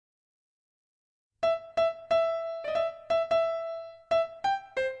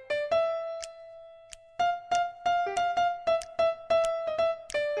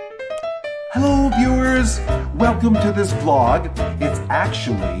Hello viewers, welcome to this vlog. It's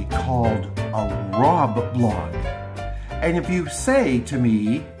actually called a Rob vlog. And if you say to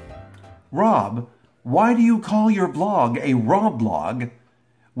me, Rob, why do you call your vlog a Rob vlog?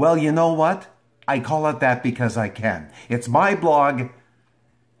 Well, you know what? I call it that because I can. It's my blog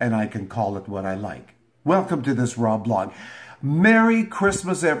and I can call it what I like. Welcome to this Rob vlog. Merry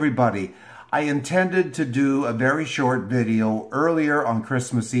Christmas, everybody. I intended to do a very short video earlier on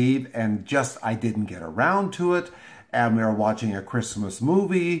Christmas Eve and I didn't get around to it. And we were watching a Christmas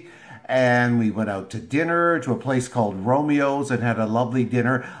movie and we went out to dinner to a place called Romeo's and had a lovely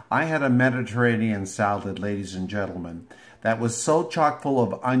dinner. I had a Mediterranean salad, ladies and gentlemen, that was so chock full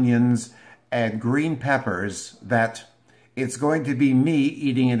of onions and green peppers that it's going to be me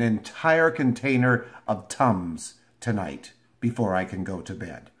eating an entire container of Tums tonight before I can go to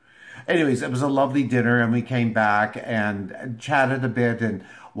bed. Anyways, it was a lovely dinner and we came back and chatted a bit and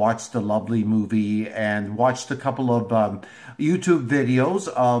watched a lovely movie and watched a couple of YouTube videos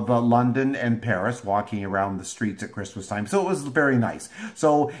of London and Paris walking around the streets at Christmas time. So it was very nice.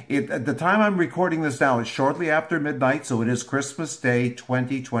 So at the time I'm recording this now, it's shortly after midnight. So it is Christmas Day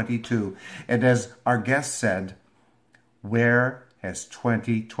 2022. And as our guest said, where has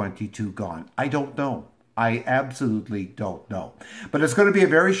 2022 gone? I don't know. I absolutely don't know. But it's going to be a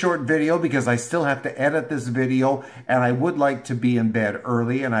very short video because I still have to edit this video and I would like to be in bed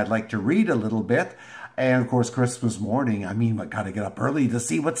early and I'd like to read a little bit. And of course, Christmas morning, I got to get up early to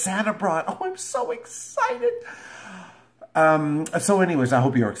see what Santa brought. Oh, I'm so excited. So anyways, I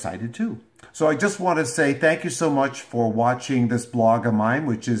hope you're excited too. So I just want to say thank you so much for watching this blog of mine,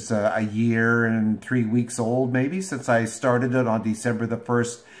 which is a year and 3 weeks old maybe since I started it on December the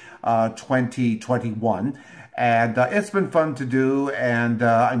 1st, 2021. And it's been fun to do, and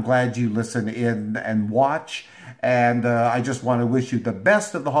I'm glad you listen in and watch. And I just want to wish you the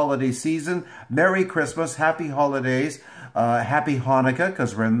best of the holiday season. Merry Christmas, happy holidays, happy Hanukkah,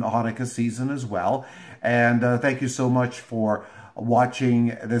 because we're in the Hanukkah season as well. And thank you so much for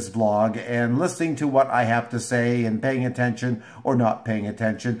watching this vlog and listening to what I have to say and paying attention or not paying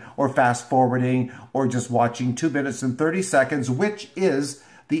attention or fast forwarding or just watching 2 minutes and 30 seconds, which is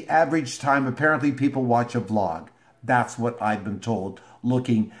the average time apparently people watch a vlog. That's what I've been told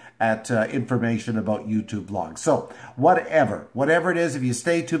looking at information about YouTube vlogs. So whatever it is, if you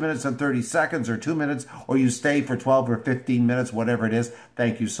stay 2 minutes and 30 seconds or 2 minutes, or you stay for 12 or 15 minutes, whatever it is,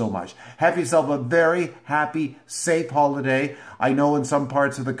 thank you so much. Have yourself a very happy, safe holiday. I know in some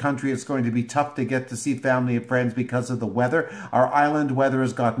parts of the country it's going to be tough to get to see family and friends because of the weather. Our island weather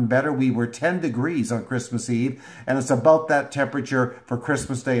has gotten better. We were 10 degrees on Christmas Eve, and it's about that temperature for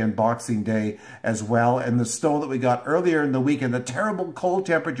Christmas Day and Boxing Day as well. And the snow that we got earlier in the week and the terrible cold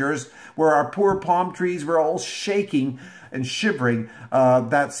temperatures where our poor palm trees were all shaking and shivering,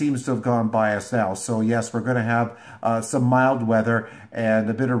 that seems to have gone by us now. So yes, we're going to have some mild weather and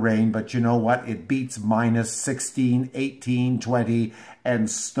a bit of rain, but you know what? It beats minus 16, 18, 20 and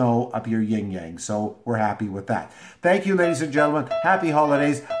snow up your yin-yang. So we're happy with that. Thank you, ladies and gentlemen. Happy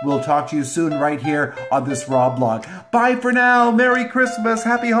holidays. We'll talk to you soon right here on this Rob vlog. Bye for now. Merry Christmas.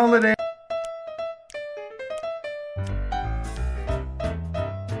 Happy holidays.